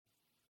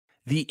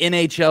The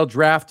NHL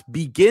draft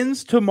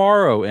begins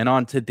tomorrow, and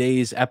on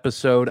today's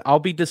episode, I'll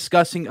be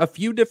discussing a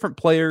few different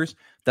players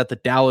that the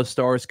Dallas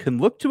Stars can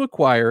look to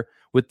acquire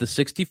with the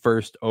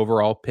 61st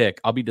overall pick.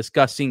 I'll be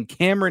discussing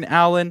Cameron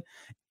Allen,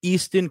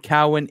 Easton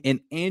Cowan, and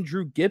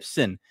Andrew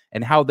Gibson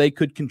and how they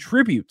could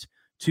contribute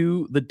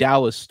to the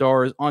Dallas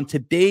Stars on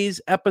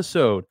today's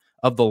episode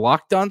of the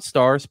Locked On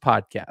Stars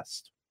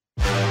podcast.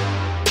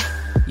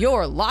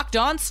 Your Locked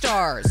On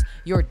Stars,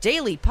 your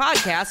daily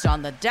podcast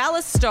on the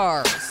Dallas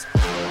Stars.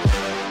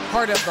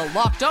 Part of the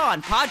Locked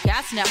On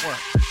Podcast Network,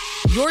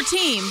 your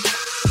team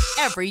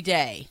every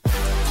day.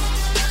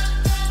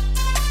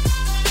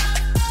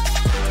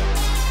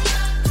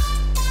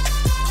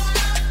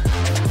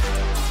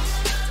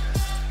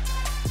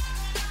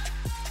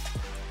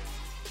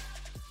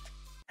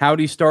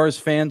 Howdy, Stars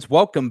fans.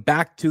 Welcome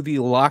back to the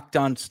Locked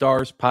On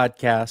Stars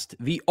podcast,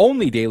 the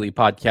only daily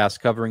podcast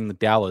covering the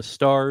Dallas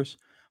Stars,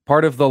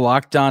 part of the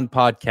Locked On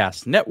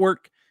Podcast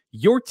Network,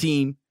 your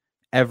team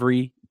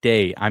every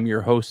day. I'm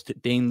your host,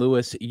 Dane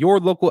Lewis, your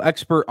local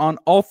expert on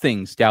all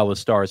things Dallas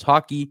Stars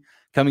hockey,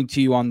 coming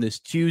to you on this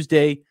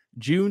Tuesday,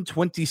 June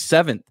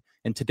 27th.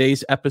 And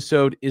today's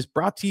episode is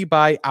brought to you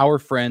by our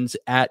friends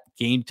at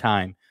Game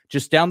Time.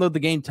 Just download the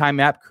Game Time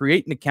app,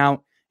 create an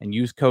account, and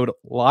use code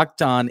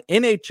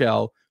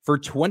LOCKEDONNHL for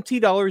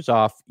 $20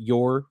 off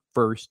your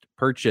first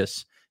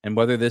purchase. And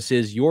whether this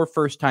is your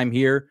first time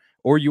here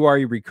or you are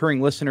a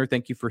recurring listener,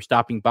 thank you for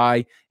stopping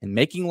by and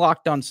making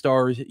Locked On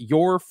Stars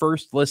your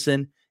first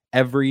listen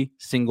every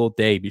single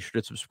day. Be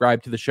sure to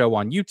subscribe to the show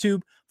on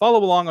YouTube.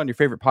 Follow along on your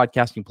favorite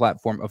podcasting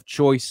platform of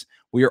choice.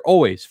 We are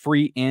always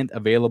free and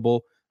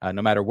available,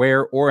 no matter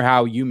where or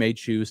how you may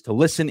choose to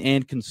listen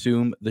and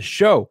consume the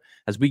show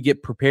as we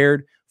get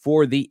prepared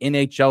for the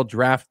NHL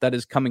draft that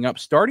is coming up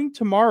starting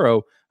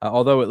tomorrow.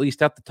 Although at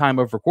least at the time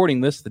of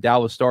recording this, the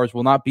Dallas Stars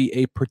will not be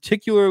a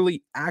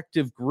particularly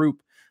active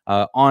group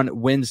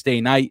on Wednesday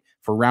night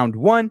for round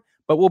one,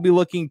 but we'll be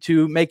looking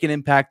to make an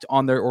impact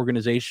on their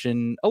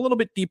organization a little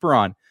bit deeper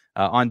on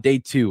day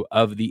two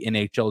of the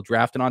NHL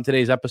draft. And on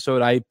today's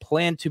episode, I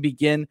plan to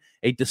begin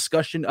a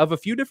discussion of a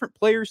few different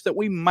players that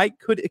we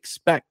could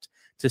expect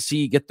to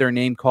see get their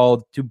name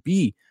called to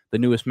be the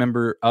newest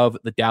member of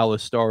the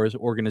Dallas Stars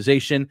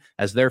organization,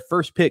 as their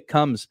first pick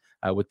comes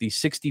with the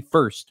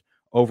 61st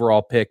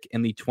overall pick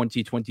in the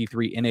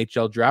 2023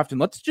 NHL draft.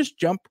 And let's just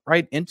jump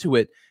right into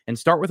it and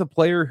start with a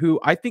player who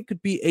I think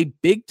could be a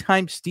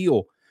big-time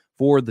steal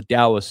for the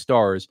Dallas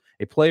Stars,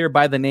 a player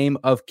by the name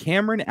of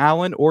Cameron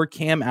Allen, or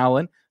Cam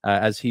Allen,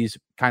 as he's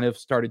kind of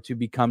started to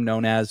become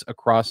known as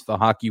across the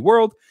hockey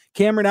world.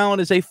 Cameron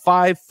Allen is a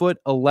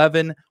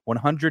 5'11",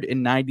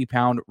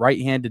 190-pound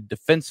right-handed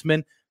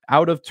defenseman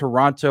out of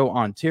Toronto,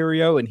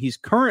 Ontario, and he's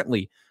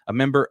currently a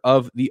member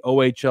of the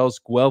OHL's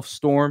Guelph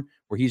Storm,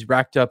 where he's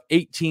racked up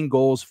 18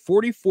 goals,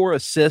 44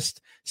 assists,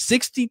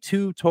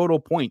 62 total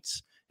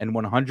points, and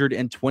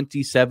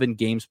 127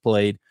 games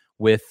played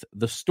with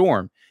the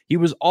Storm. He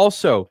was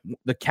also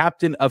the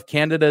captain of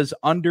Canada's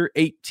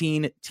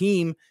under-18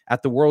 team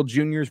at the World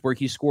Juniors, where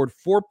he scored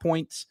 4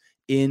 points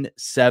in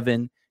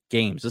 7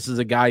 games. This is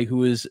a guy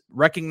who is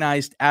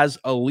recognized as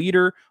a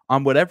leader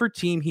on whatever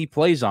team he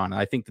plays on.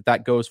 I think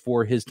that goes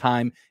for his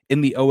time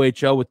in the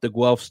OHL with the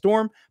Guelph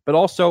Storm, but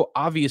also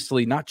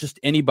obviously not just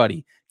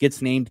anybody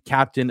gets named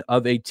captain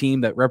of a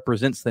team that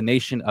represents the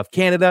nation of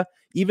Canada,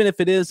 even if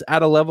it is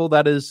at a level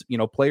that is,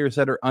 players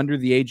that are under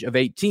the age of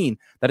 18.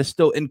 That is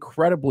still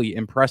incredibly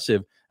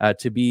impressive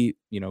to be,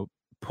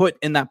 put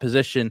in that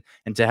position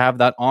and to have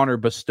that honor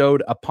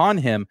bestowed upon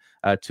him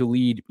to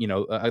lead,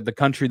 the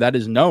country that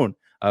is known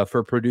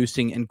for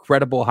producing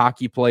incredible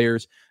hockey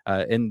players.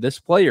 And this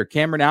player,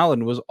 Cameron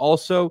Allen, was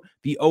also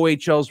the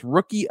OHL's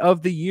Rookie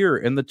of the Year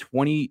in the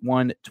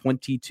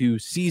 21-22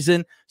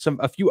 season.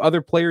 A few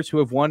other players who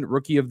have won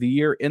Rookie of the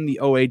Year in the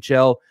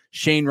OHL: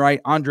 Shane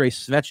Wright, Andrei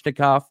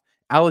Svechnikov,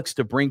 Alex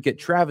DeBrincat,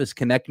 Travis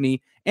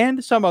Konechny,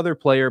 and some other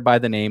player by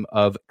the name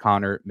of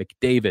Connor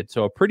McDavid.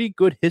 So a pretty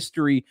good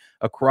history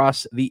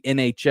across the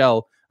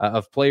NHL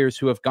of players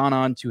who have gone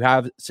on to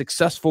have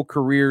successful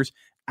careers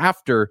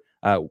after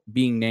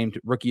being named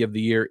Rookie of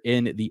the Year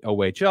in the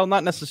OHL.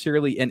 Not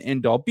necessarily an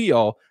end-all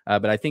be-all,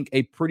 but I think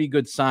a pretty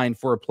good sign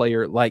for a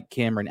player like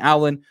Cameron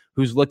Allen,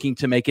 who's looking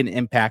to make an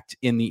impact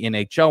in the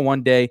NHL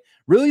one day.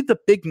 Really, the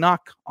big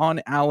knock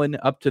on Allen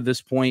up to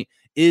this point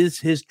is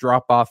his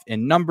drop-off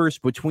in numbers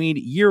between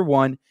year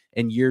one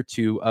and year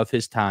two of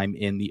his time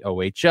in the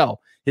OHL.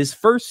 His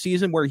first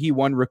season, where he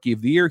won Rookie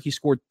of the Year, he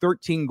scored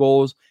 13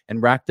 goals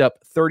and racked up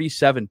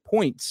 37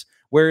 points.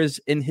 Whereas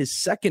in his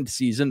second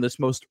season, this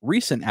most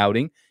recent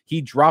outing, he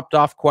dropped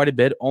off quite a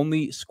bit,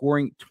 only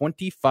scoring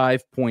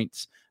 25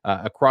 points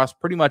across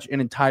pretty much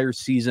an entire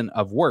season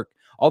of work.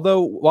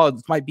 Although, while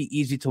it might be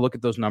easy to look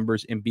at those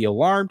numbers and be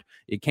alarmed,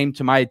 it came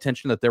to my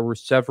attention that there were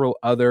several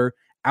other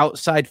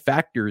outside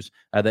factors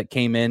that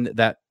came in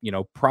that,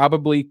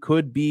 probably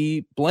could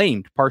be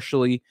blamed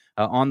partially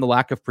on the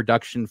lack of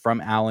production from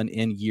Allen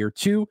in year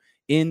two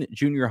in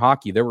junior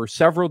hockey. There were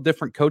several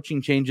different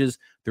coaching changes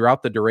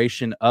throughout the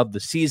duration of the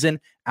season.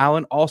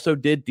 Allen also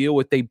did deal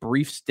with a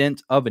brief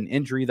stint of an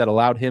injury that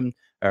allowed him,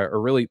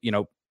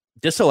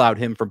 disallowed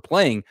him from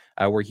playing,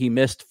 where he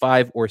missed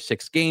 5 or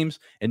 6 games.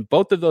 And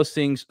both of those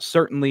things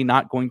certainly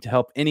not going to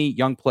help any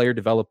young player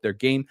develop their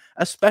game,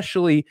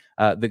 especially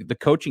the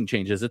coaching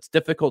changes. It's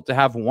difficult to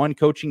have one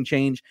coaching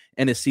change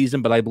in a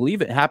season, but I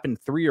believe it happened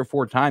 3 or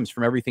 4 times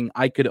from everything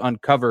I could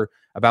uncover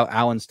about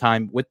Allen's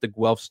time with the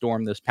Guelph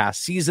Storm this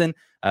past season.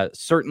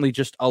 Certainly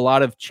just a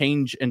lot of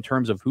change in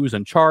terms of who's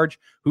in charge,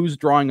 who's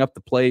drawing up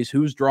the plays,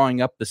 who's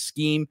drawing up the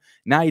scheme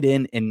night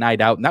in and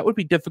night out. And that would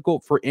be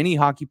difficult for any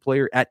hockey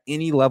player at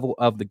any level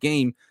of the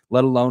game,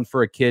 let alone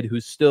for a kid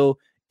who's still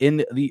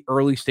in the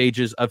early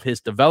stages of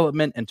his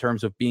development in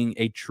terms of being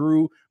a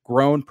true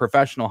grown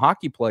professional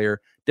hockey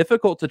player.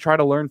 Difficult to try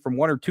to learn from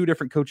 1 or 2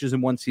 different coaches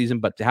in one season,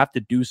 but to have to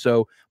do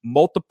so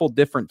multiple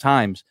different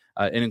times,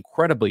 an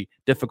incredibly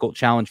difficult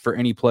challenge for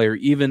any player.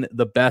 Even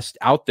the best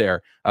out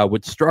there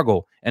would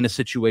struggle in a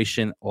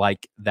situation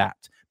like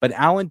that. But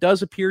Allen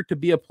does appear to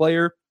be a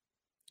player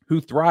who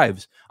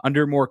thrives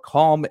under more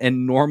calm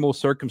and normal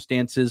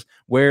circumstances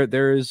where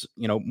there is,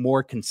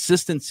 more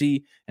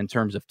consistency in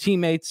terms of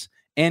teammates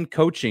and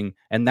coaching,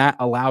 and that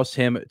allows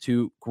him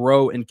to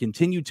grow and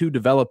continue to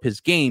develop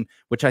his game,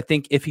 which I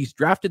think if he's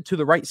drafted to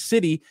the right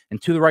city and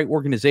to the right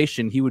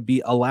organization, he would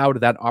be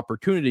allowed that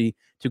opportunity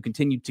to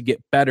continue to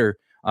get better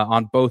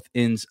on both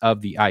ends of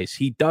the ice.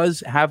 He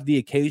does have the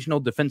occasional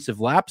defensive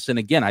lapse, and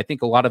again, I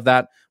think a lot of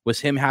that was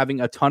him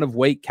having a ton of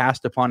weight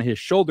cast upon his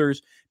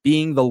shoulders,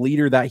 being the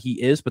leader that he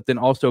is, but then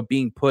also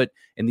being put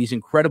in these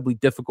incredibly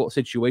difficult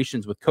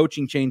situations with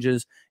coaching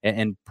changes,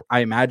 and I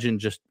imagine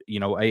just,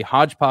 a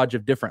hodgepodge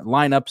of different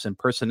lineups and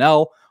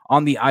personnel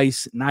on the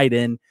ice night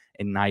in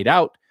and night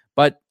out.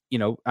 But,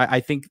 I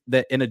think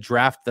that in a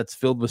draft that's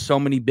filled with so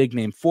many big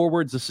name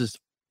forwards, this is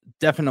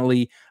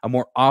definitely a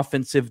more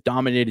offensive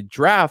dominated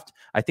draft.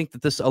 I think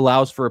that this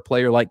allows for a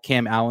player like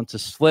Cam Allen to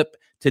slip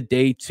to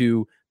day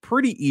 2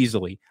 pretty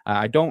easily.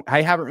 I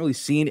haven't really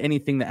seen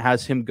anything that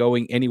has him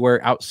going anywhere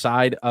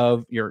outside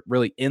of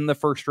really in the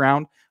first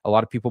round. A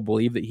lot of people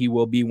believe that he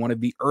will be one of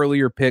the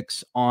earlier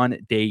picks on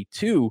day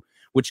 2,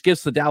 which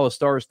gives the Dallas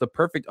Stars the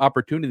perfect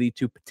opportunity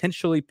to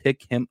potentially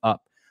pick him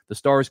up. The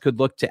Stars could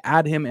look to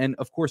add him and,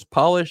 of course,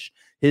 polish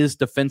his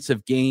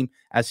defensive game,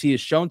 as he is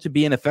shown to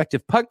be an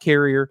effective puck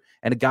carrier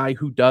and a guy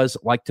who does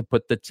like to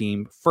put the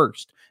team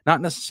first.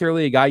 Not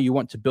necessarily a guy you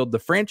want to build the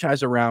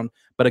franchise around,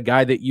 but a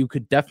guy that you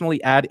could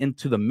definitely add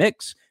into the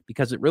mix,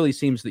 because it really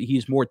seems that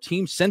he's more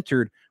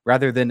team-centered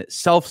rather than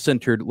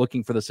self-centered,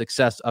 looking for the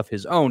success of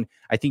his own.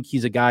 I think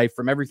he's a guy,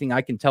 from everything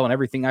I can tell and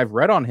everything I've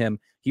read on him,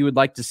 he would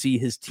like to see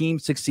his team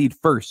succeed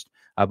first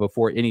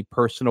before any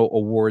personal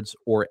awards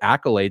or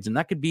accolades. And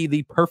that could be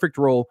the perfect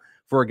role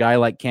for a guy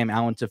like Cam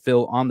Allen to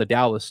fill on the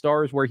Dallas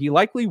Stars, where he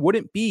likely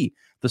wouldn't be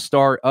the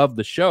star of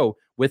the show,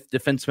 with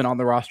defensemen on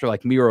the roster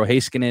like Miro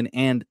Heiskanen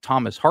and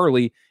Thomas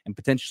Harley, and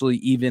potentially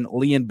even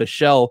Lian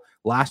Bichelle,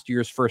 last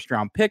year's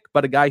first-round pick,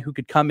 but a guy who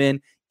could come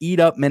in, eat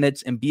up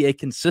minutes, and be a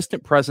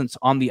consistent presence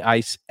on the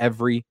ice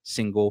every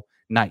single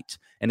night.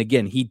 And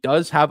again, he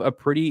does have a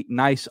pretty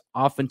nice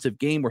offensive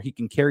game where he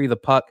can carry the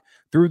puck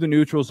through the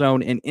neutral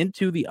zone and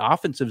into the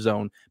offensive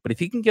zone. But if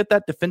he can get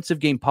that defensive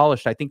game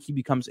polished, I think he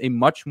becomes a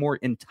much more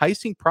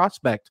enticing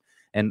prospect.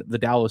 And the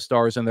Dallas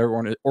Stars and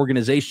their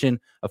organization,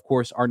 of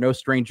course, are no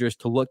strangers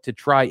to look to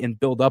try and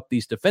build up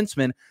these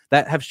defensemen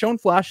that have shown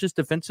flashes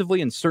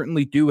defensively and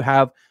certainly do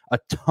have a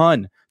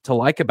ton to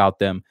like about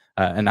them.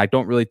 And I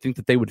don't really think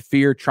that they would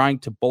fear trying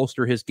to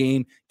bolster his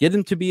game, get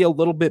him to be a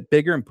little bit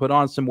bigger and put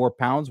on some more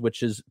pounds,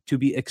 which is to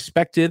be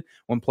expected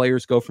when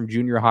players go from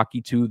junior hockey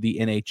to the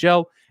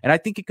NHL. And I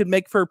think it could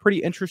make for a pretty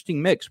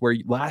interesting mix, where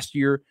last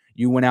year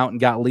you went out and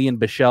got Lian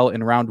Bichelle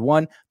in round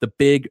 1, the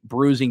big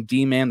bruising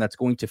D-man that's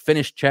going to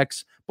finish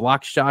checks,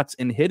 block shots,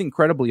 and hit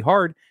incredibly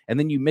hard. And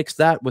then you mix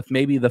that with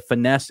maybe the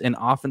finesse and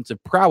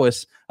offensive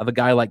prowess of a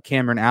guy like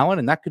Cameron Allen,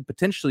 and that could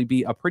potentially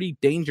be a pretty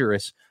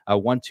dangerous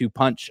 1-2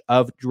 punch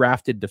of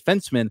drafted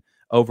defensemen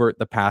over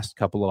the past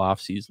couple of off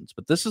seasons.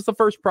 But this is the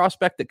first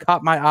prospect that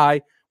caught my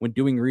eye when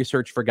doing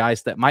research for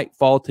guys that might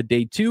fall to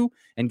day 2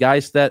 and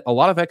guys that a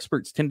lot of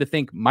experts tend to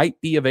think might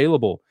be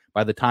available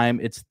by the time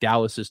it's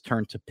Dallas's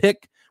turn to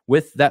pick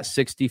with that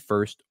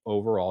 61st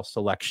overall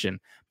selection.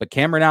 But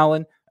Cameron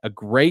Allen, a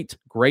great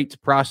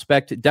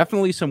prospect.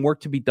 Definitely some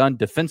work to be done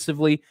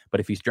defensively, but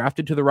if he's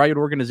drafted to the right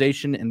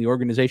organization and the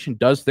organization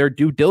does their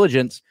due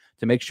diligence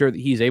to make sure that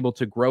he's able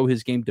to grow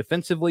his game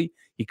defensively,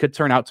 he could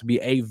turn out to be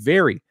a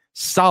very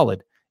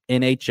solid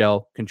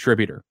NHL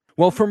contributor.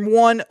 Well, from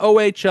one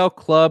OHL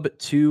club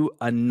to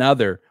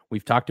another,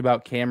 we've talked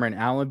about Cameron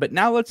Allen, but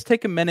now let's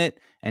take a minute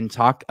and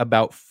talk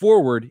about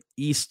forward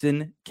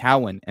Easton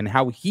Cowan and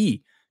how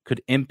he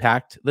could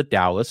impact the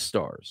Dallas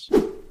Stars.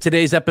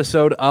 Today's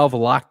episode of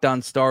Locked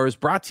On Stars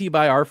brought to you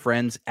by our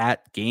friends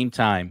at Game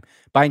Time.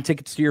 Buying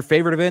tickets to your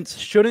favorite events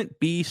shouldn't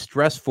be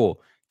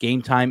stressful.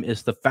 Game Time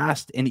is the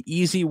fast and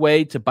easy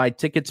way to buy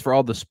tickets for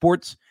all the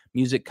sports,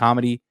 music,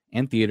 comedy,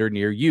 and theater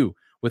near you.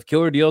 with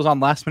killer deals on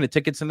last-minute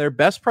tickets and their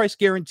best price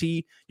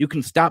guarantee, you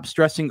can stop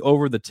stressing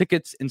over the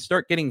tickets and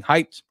start getting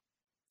hyped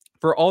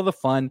for all the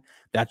fun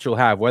that you'll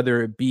have,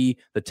 whether it be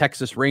the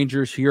Texas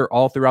Rangers here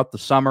all throughout the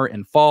summer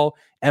and fall,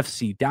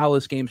 FC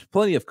Dallas games,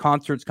 plenty of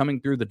concerts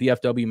coming through the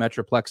DFW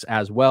Metroplex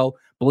as well.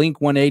 Blink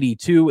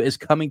 182 is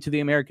coming to the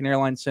American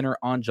Airlines Center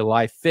on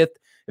July 5th.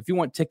 If you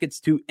want tickets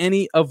to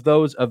any of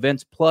those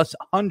events, plus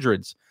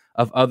hundreds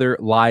of other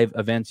live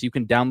events, you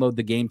can download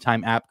the Game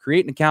Time app,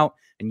 create an account,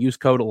 and use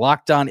code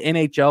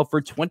LOCKEDONNHL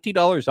for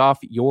 $20 off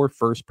your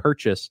first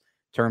purchase.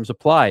 Terms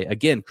apply.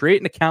 Again,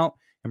 create an account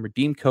and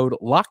redeem code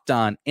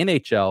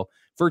LOCKEDONNHL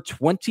for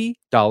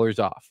 $20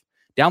 off.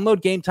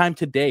 Download Game Time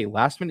today.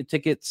 Last-minute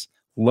tickets,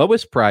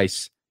 lowest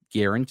price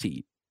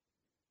guaranteed.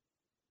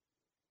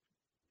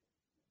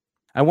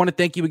 I want to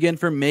thank you again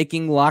for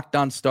making Locked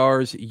On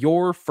Stars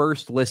your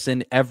first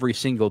listen every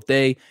single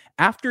day.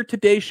 After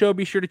today's show,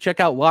 be sure to check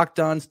out Locked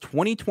On's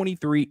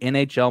 2023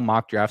 NHL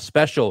Mock Draft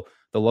Special.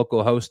 The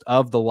local host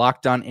of the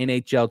Locked On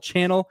NHL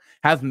channel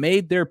have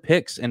made their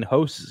picks, and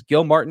hosts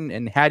Gil Martin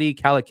and Hadi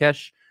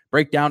Kalakesh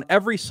break down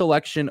every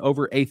selection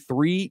over a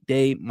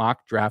 3-day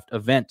mock draft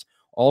event.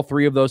 All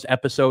 3 of those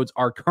episodes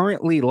are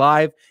currently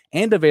live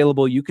and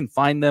available. You can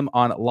find them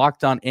on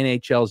Locked On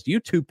NHL's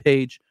YouTube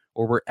page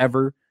or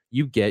wherever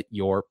you get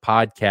your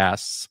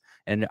podcasts.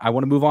 And I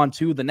want to move on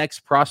to the next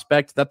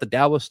prospect that the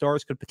Dallas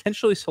Stars could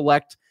potentially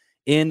select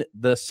in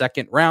the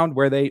second round,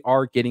 where they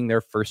are getting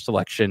their first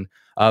selection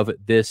of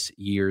this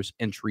year's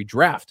entry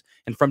draft.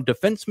 And from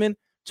defenseman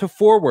to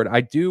forward,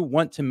 I do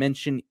want to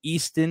mention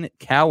Easton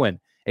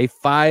Cowan, a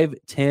 5'10",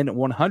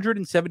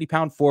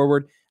 170-pound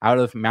forward out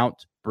of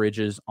Mount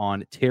Bridges,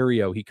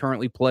 Ontario. He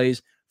currently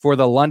plays for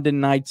the London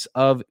Knights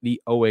of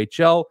the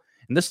OHL.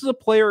 And this is a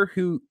player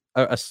who,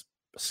 a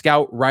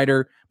scout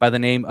writer by the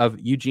name of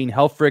Eugene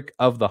Helfrich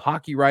of the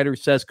Hockey Writer,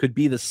 says could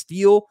be the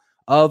steal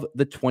of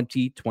the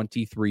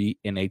 2023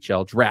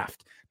 NHL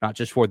draft, not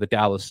just for the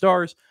Dallas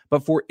Stars,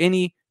 but for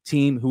any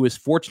team who is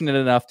fortunate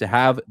enough to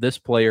have this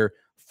player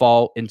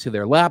fall into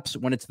their laps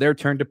when it's their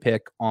turn to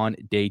pick on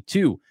day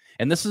 2.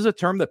 And this is a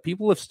term that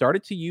people have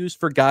started to use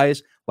for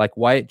guys like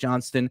Wyatt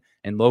Johnston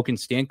and Logan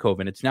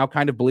Stankoven. It's now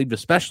kind of believed,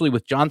 especially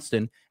with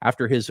Johnston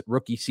after his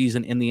rookie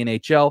season in the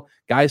NHL,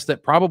 guys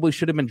that probably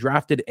should have been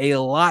drafted a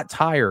lot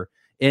higher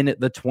in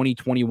the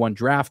 2021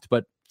 draft,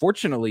 but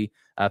fortunately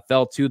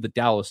fell to the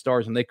Dallas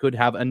Stars, and they could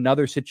have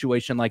another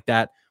situation like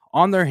that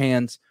on their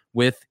hands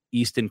with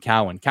Easton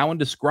Cowan. Cowan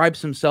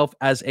describes himself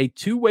as a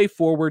two-way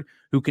forward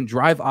who can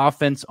drive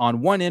offense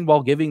on one end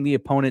while giving the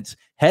opponents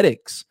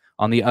headaches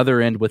on the other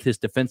end with his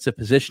defensive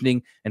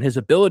positioning and his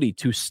ability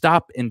to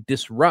stop and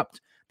disrupt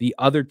the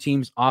other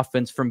team's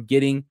offense from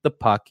getting the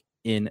puck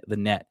in the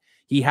net.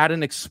 He had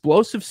an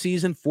explosive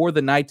season for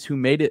the Knights, who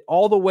made it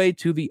all the way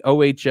to the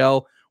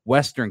OHL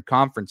Western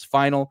Conference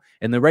Final.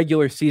 In the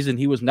regular season,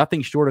 he was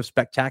nothing short of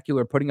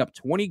spectacular, putting up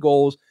 20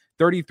 goals,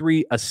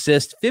 33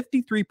 assists,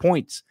 53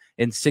 points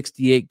in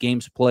 68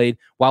 games played,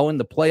 while in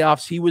the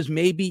playoffs, he was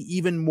maybe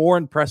even more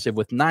impressive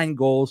with 9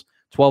 goals,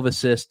 12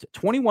 assists,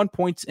 21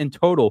 points in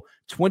total,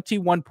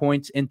 21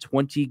 points in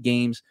 20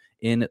 games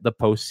in the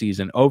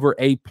postseason, over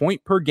a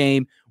point per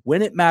game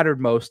when it mattered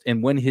most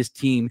and when his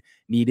team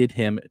needed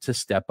him to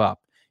step up.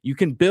 You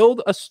can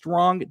build a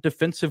strong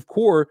defensive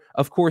core,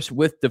 of course,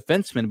 with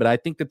defensemen, but I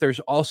think that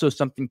there's also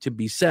something to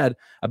be said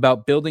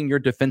about building your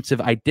defensive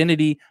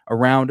identity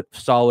around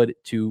solid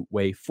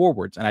two-way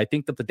forwards. And I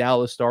think that the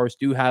Dallas Stars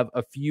do have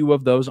a few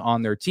of those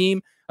on their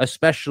team,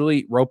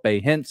 especially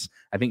Roope Hintz.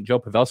 I think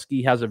Joe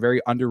Pavelski has a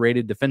very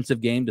underrated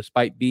defensive game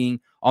despite being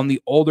on the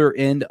older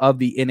end of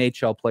the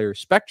NHL player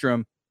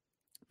spectrum.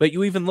 But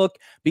you even look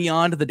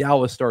beyond the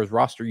Dallas Stars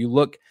roster. You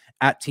look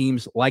at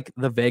teams like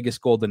the Vegas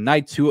Golden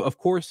Knights, who, of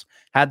course,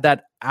 had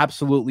that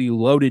absolutely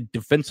loaded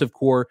defensive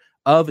core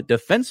of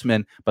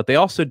defensemen, but they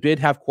also did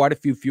have quite a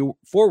few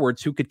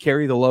forwards who could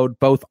carry the load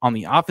both on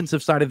the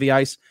offensive side of the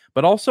ice,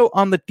 but also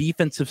on the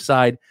defensive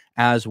side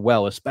as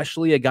well,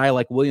 especially a guy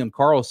like William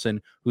Karlsson,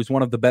 who's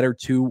one of the better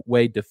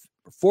two-way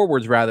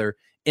forwards,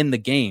 in the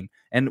game.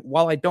 And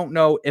while I don't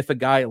know if a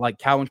guy like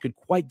Cowan could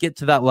quite get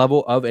to that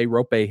level of a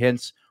Roope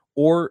Hintz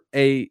or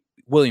a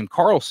William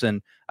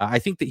Karlsson, I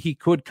think that he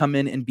could come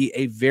in and be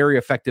a very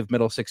effective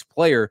middle six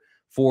player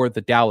for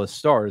the Dallas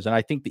Stars. And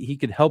I think that he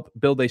could help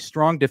build a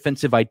strong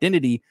defensive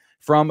identity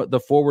from the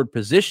forward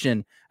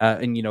position.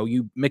 And, you know,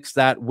 you mix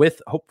that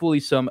with hopefully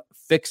some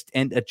fixed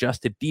and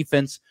adjusted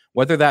defense,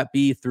 whether that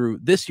be through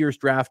this year's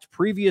draft,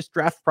 previous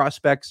draft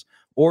prospects,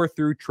 or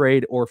through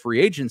trade or free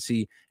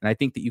agency. And I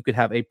think that you could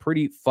have a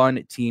pretty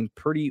fun team,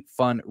 pretty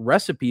fun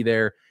recipe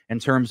there in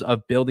terms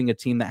of building a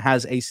team that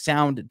has a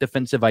sound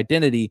defensive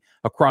identity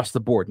across the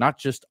board, not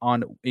just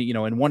on,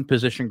 in one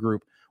position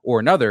group or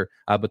another,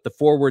 but the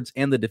forwards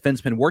and the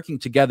defensemen working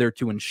together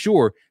to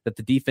ensure that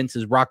the defense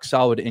is rock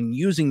solid and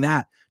using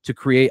that to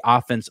create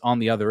offense on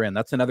the other end.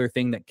 That's another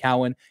thing that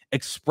Cowan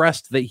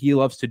expressed that he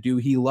loves to do.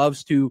 He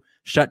loves to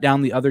shut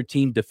down the other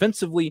team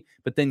defensively,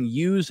 but then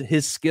use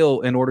his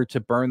skill in order to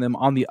burn them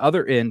on the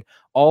other end,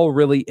 all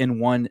really in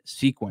one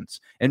sequence.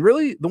 And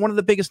really, one of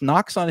the biggest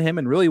knocks on him,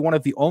 and really one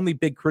of the only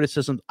big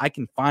criticisms I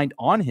can find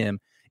on him,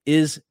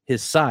 is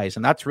his size.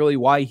 And that's really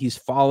why he's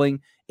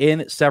falling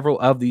in several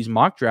of these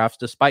mock drafts,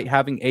 despite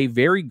having a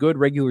very good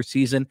regular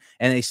season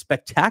and a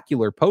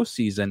spectacular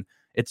postseason.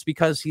 It's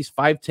because he's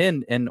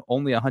 5'10" and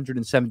only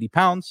 170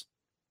 pounds,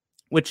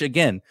 which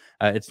again,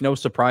 it's no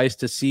surprise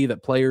to see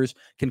that players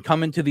can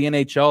come into the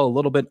NHL a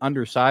little bit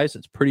undersized.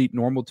 It's pretty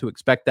normal to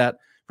expect that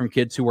from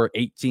kids who are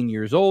 18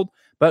 years old,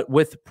 but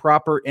with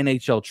proper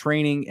NHL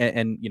training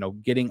and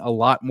getting a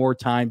lot more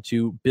time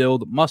to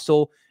build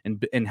muscle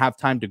and have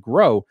time to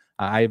grow,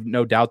 I have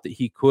no doubt that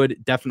he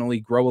could definitely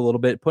grow a little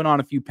bit, put on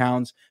a few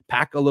pounds,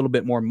 pack a little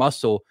bit more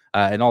muscle.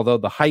 And although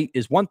the height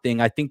is one thing,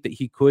 I think that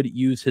he could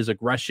use his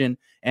aggression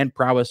and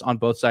prowess on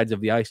both sides of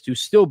the ice to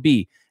still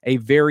be a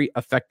very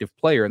effective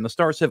player. And the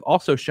Stars have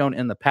also shown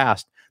in the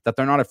past that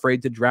they're not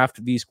afraid to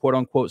draft these quote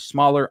unquote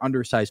smaller,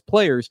 undersized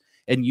players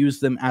and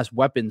use them as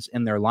weapons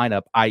in their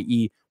lineup,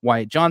 i.e.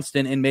 Wyatt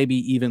Johnston and maybe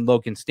even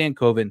Logan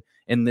Stankoven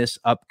in this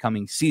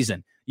upcoming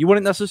season. You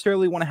wouldn't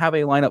necessarily want to have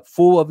a lineup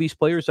full of these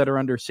players that are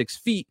under 6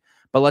 feet,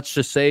 but let's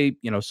just say,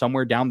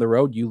 somewhere down the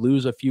road, you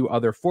lose a few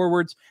other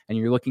forwards and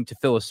you're looking to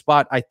fill a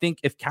spot. I think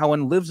if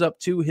Cowan lives up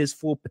to his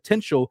full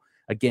potential,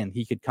 again,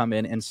 he could come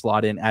in and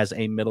slot in as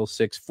a middle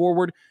six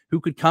forward who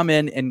could come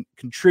in and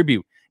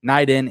contribute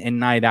night in and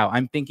night out.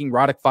 I'm thinking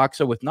Radek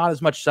Faksa with not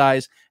as much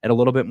size and a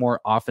little bit more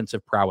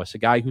offensive prowess, a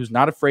guy who's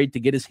not afraid to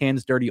get his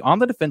hands dirty on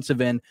the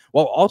defensive end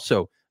while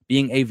also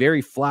being a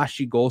very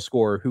flashy goal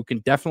scorer who can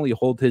definitely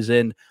hold his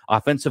end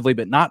offensively,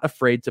 but not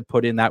afraid to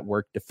put in that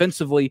work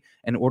defensively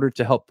in order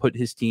to help put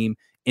his team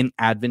in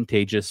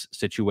advantageous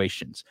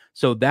situations.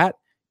 So that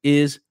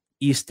is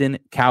Easton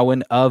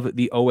Cowan of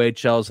the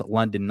OHL's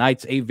London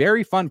Knights, a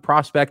very fun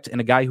prospect and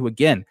a guy who,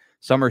 again,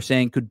 some are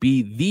saying could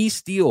be the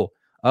steal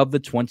of the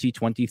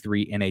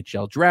 2023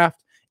 NHL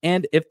draft.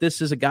 And if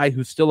this is a guy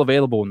who's still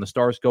available when the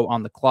Stars go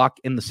on the clock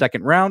in the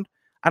second round,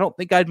 I don't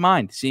think I'd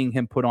mind seeing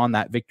him put on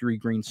that victory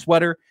green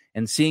sweater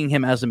and seeing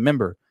him as a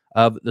member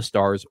of the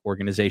Stars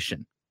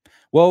organization.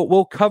 Well,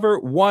 we'll cover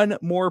one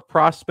more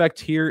prospect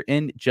here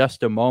in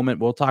just a moment.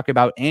 We'll talk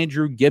about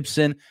Andrew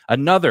Gibson,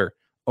 another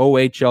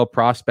OHL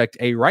prospect,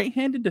 a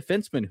right-handed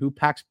defenseman who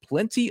packs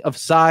plenty of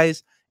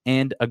size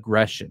and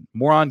aggression.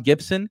 More on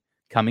Gibson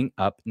coming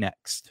up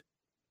next.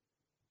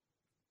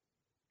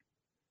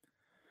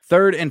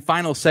 Third and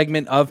final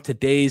segment of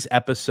today's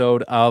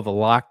episode of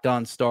Locked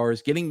On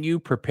Stars, getting you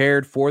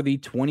prepared for the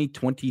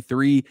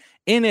 2023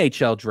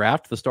 NHL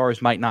draft. The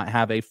Stars might not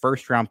have a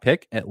first-round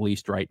pick, at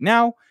least right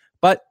now,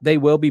 but they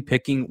will be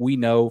picking, we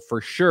know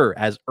for sure,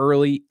 as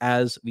early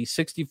as the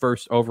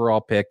 61st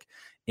overall pick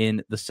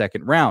in the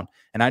second round.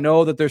 And I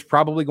know that there's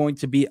probably going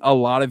to be a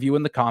lot of you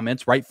in the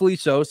comments, rightfully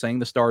so, saying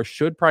the Stars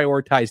should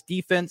prioritize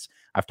defense.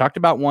 I've talked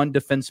about one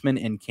defenseman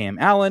in Cam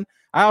Allen.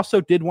 I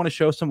also did want to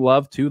show some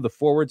love to the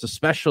forwards,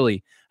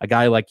 especially a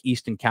guy like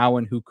Easton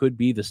Cowan, who could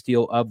be the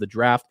steal of the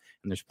draft.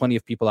 And there's plenty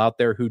of people out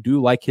there who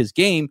do like his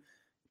game.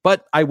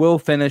 But I will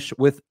finish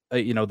with,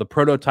 the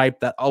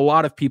prototype that a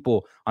lot of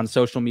people on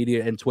social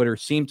media and Twitter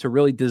seem to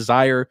really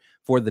desire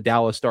for the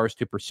Dallas Stars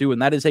to pursue, and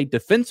that is a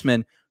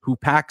defenseman who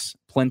packs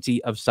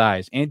plenty of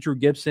size. Andrew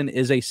Gibson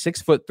is a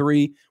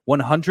 6'3",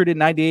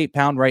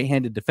 198-pound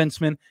right-handed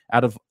defenseman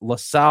out of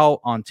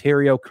LaSalle,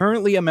 Ontario,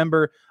 currently a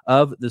member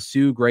of the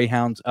Sioux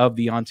Greyhounds of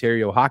the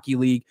Ontario Hockey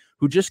League,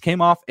 who just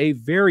came off a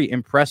very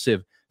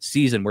impressive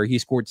season where he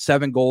scored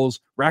 7 goals,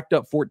 racked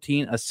up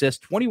 14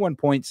 assists, 21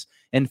 points,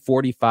 and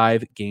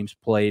 45 games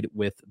played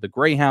with the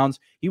Greyhounds.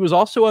 He was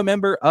also a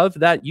member of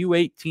that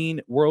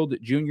U18 World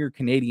Junior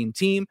Canadian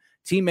team,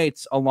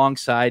 teammates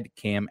alongside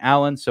Cam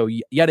Allen. So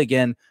yet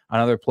again,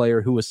 another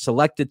player who was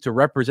selected to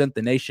represent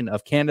the nation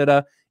of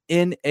Canada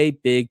in a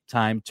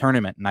big-time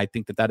tournament. And I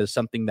think that that is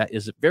something that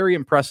is very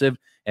impressive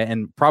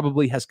and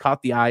probably has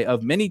caught the eye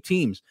of many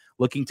teams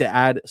looking to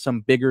add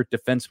some bigger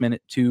defensemen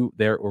to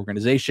their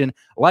organization,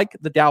 like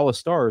the Dallas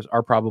Stars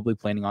are probably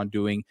planning on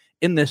doing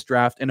in this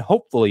draft, and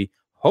hopefully,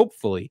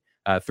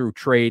 through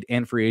trade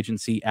and free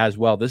agency as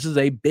well. This is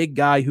a big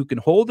guy who can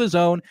hold his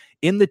own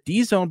in the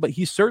D zone, but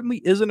he certainly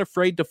isn't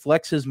afraid to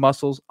flex his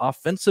muscles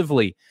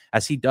offensively,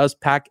 as he does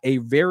pack a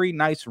very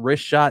nice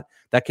wrist shot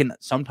that can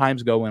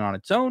sometimes go in on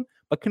its own,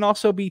 but can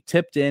also be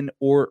tipped in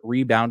or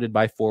rebounded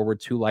by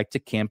forwards who like to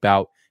camp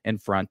out in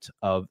front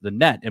of the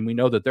net. And we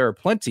know that there are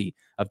plenty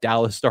of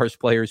Dallas Stars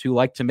players who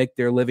like to make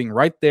their living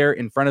right there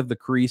in front of the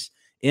crease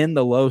in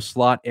the low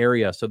slot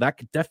area. So that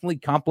could definitely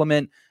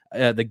complement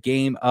the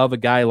game of a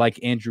guy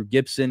like Andrew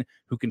Gibson,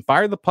 who can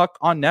fire the puck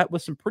on net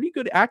with some pretty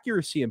good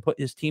accuracy and put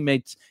his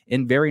teammates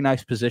in very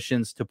nice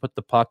positions to put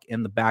the puck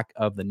in the back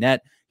of the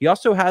net. He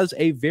also has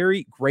a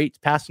very great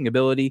passing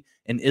ability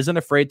and isn't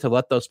afraid to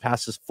let those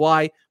passes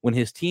fly when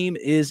his team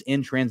is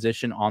in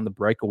transition on the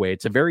breakaway.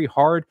 It's a very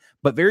hard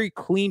but very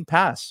clean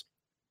pass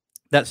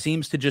that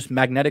seems to just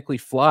magnetically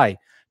fly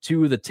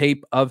to the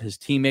tape of his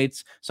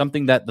teammates,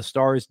 something that the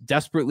Stars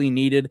desperately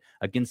needed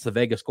against the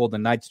Vegas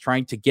Golden Knights,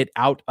 trying to get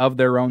out of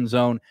their own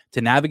zone to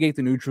navigate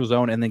the neutral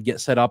zone and then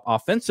get set up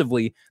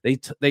offensively.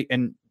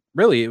 And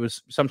really, it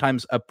was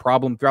sometimes a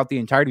problem throughout the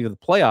entirety of the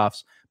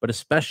playoffs, but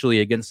especially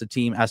against a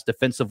team as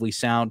defensively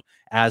sound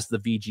as the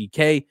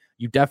VGK.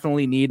 You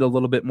definitely need a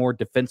little bit more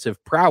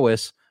defensive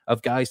prowess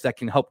of guys that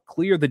can help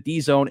clear the D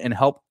zone and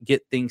help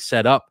get things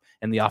set up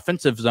in the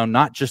offensive zone,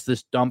 not just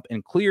this dump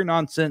and clear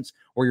nonsense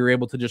where you're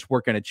able to just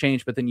work on a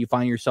change, but then you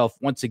find yourself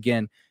once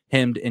again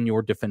hemmed in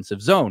your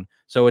defensive zone.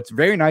 So it's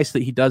very nice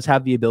that he does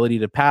have the ability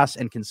to pass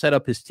and can set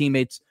up his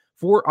teammates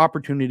for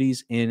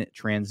opportunities in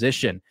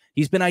transition.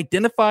 He's been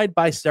identified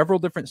by several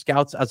different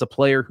scouts as a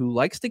player who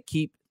likes to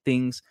keep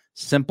things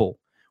simple,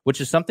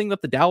 which is something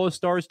that the Dallas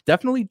Stars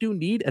definitely do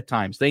need at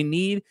times. They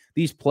need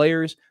these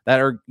players that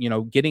are,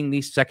 getting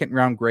these second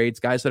round grades,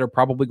 guys that are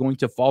probably going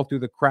to fall through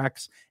the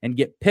cracks and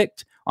get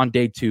picked on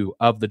day 2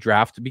 of the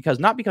draft,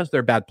 not because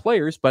they're bad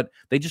players, but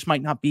they just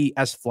might not be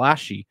as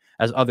flashy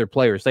as other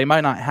players. They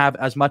might not have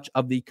as much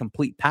of the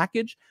complete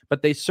package,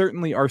 but they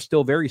certainly are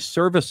still very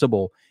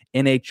serviceable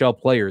NHL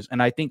players.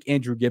 And I think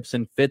Andrew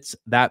Gibson fits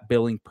that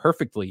billing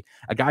perfectly.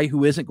 A guy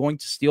who isn't going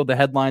to steal the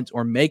headlines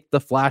or make the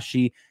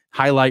flashy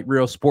highlight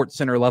reel Sports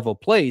Center level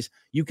plays.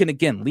 You can,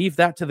 again, leave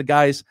that to the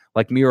guys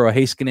like Miro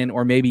Heiskanen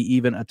or maybe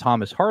even a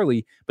Thomas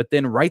Harley. But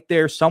then right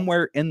there,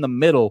 somewhere in the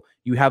middle,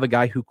 you have a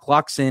guy who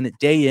clocks in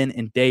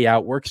and day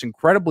out, works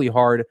incredibly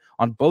hard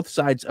on both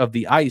sides of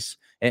the ice,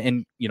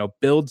 and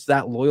builds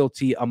that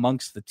loyalty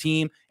amongst the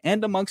team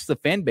and amongst the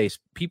fan base.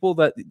 People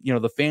that,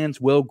 the fans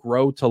will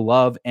grow to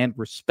love and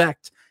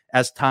respect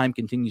as time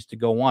continues to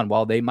go on.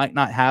 While they might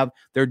not have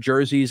their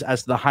jerseys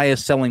as the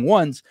highest selling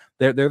ones,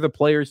 they're the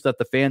players that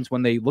the fans,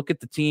 when they look at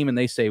the team and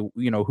they say,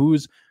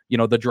 who's,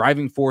 the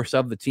driving force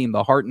of the team,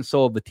 the heart and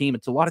soul of the team.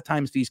 It's a lot of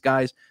times these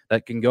guys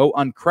that can go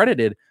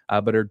uncredited,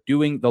 but are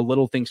doing the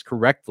little things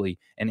correctly.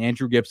 And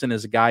Andrew Gibson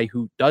is a guy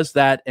who does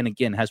that. And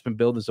again, has been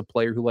billed as a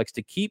player who likes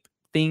to keep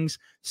things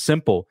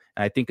simple.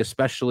 And I think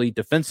especially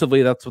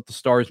defensively, that's what the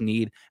Stars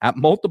need at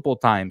multiple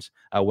times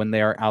when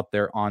they are out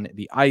there on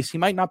the ice. He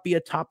might not be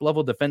a top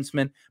level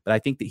defenseman, but I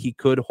think that he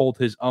could hold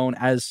his own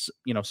as,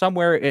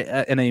 somewhere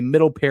in a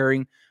middle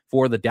pairing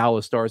for the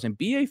Dallas Stars and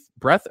be a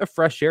breath of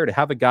fresh air to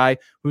have a guy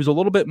who's a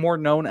little bit more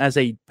known as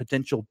a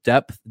potential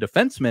depth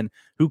defenseman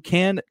who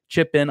can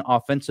chip in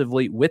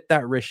offensively with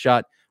that wrist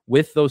shot,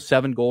 with those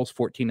 7 goals,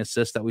 14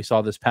 assists that we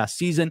saw this past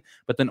season,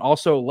 but then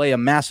also lay a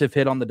massive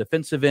hit on the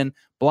defensive end,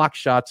 block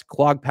shots,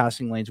 clog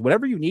passing lanes,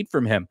 whatever you need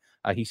from him.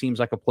 He seems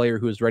like a player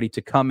who is ready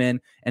to come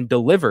in and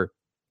deliver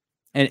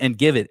and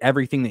give it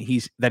everything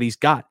that he's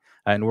got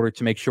in order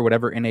to make sure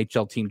whatever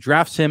NHL team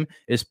drafts him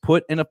is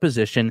put in a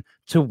position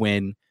to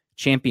win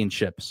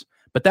championships.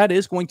 But that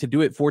is going to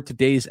do it for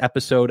today's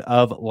episode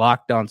of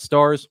Locked On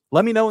Stars.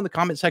 Let me know in the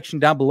comment section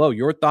down below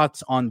your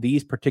thoughts on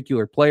these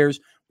particular players.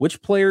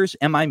 Which players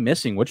am I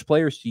missing? Which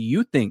players do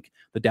you think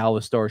the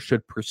Dallas Stars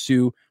should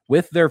pursue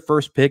with their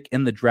first pick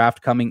in the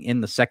draft coming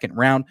in the second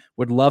round?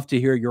 Would love to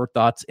hear your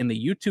thoughts in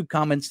the YouTube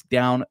comments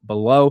down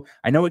below.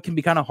 I know it can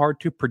be kind of hard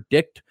to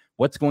predict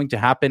what's going to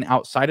happen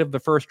outside of the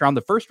first round.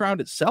 The first round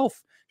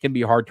itself can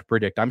be hard to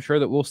predict. I'm sure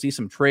that we'll see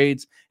some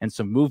trades and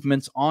some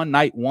movements on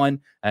night 1,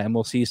 and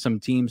we'll see some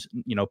teams,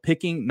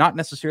 picking not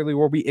necessarily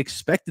where we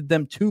expected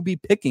them to be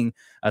picking.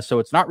 So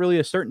it's not really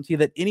a certainty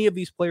that any of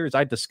these players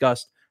I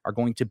discussed are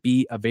going to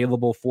be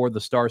available for the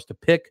Stars to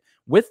pick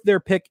with their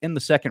pick in the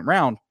second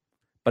round.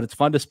 But it's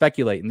fun to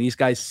speculate, and these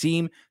guys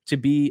seem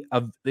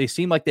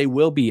like they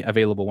will be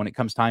available when it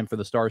comes time for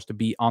the Stars to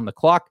be on the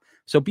clock.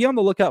 So be on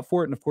the lookout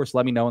for it, and of course,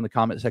 let me know in the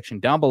comment section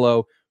down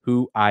below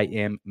who I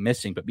am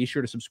missing. But be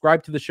sure to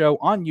subscribe to the show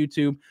on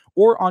YouTube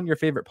or on your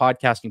favorite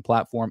podcasting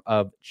platform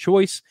of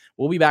choice.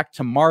 We'll be back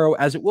tomorrow,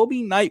 as it will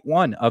be night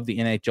 1 of the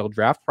NHL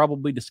draft,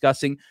 probably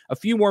discussing a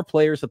few more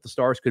players that the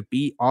Stars could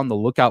be on the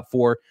lookout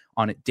for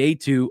on day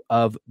 2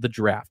 of the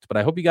draft. But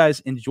I hope you guys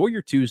enjoy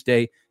your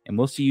Tuesday, and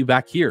we'll see you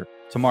back here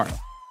tomorrow.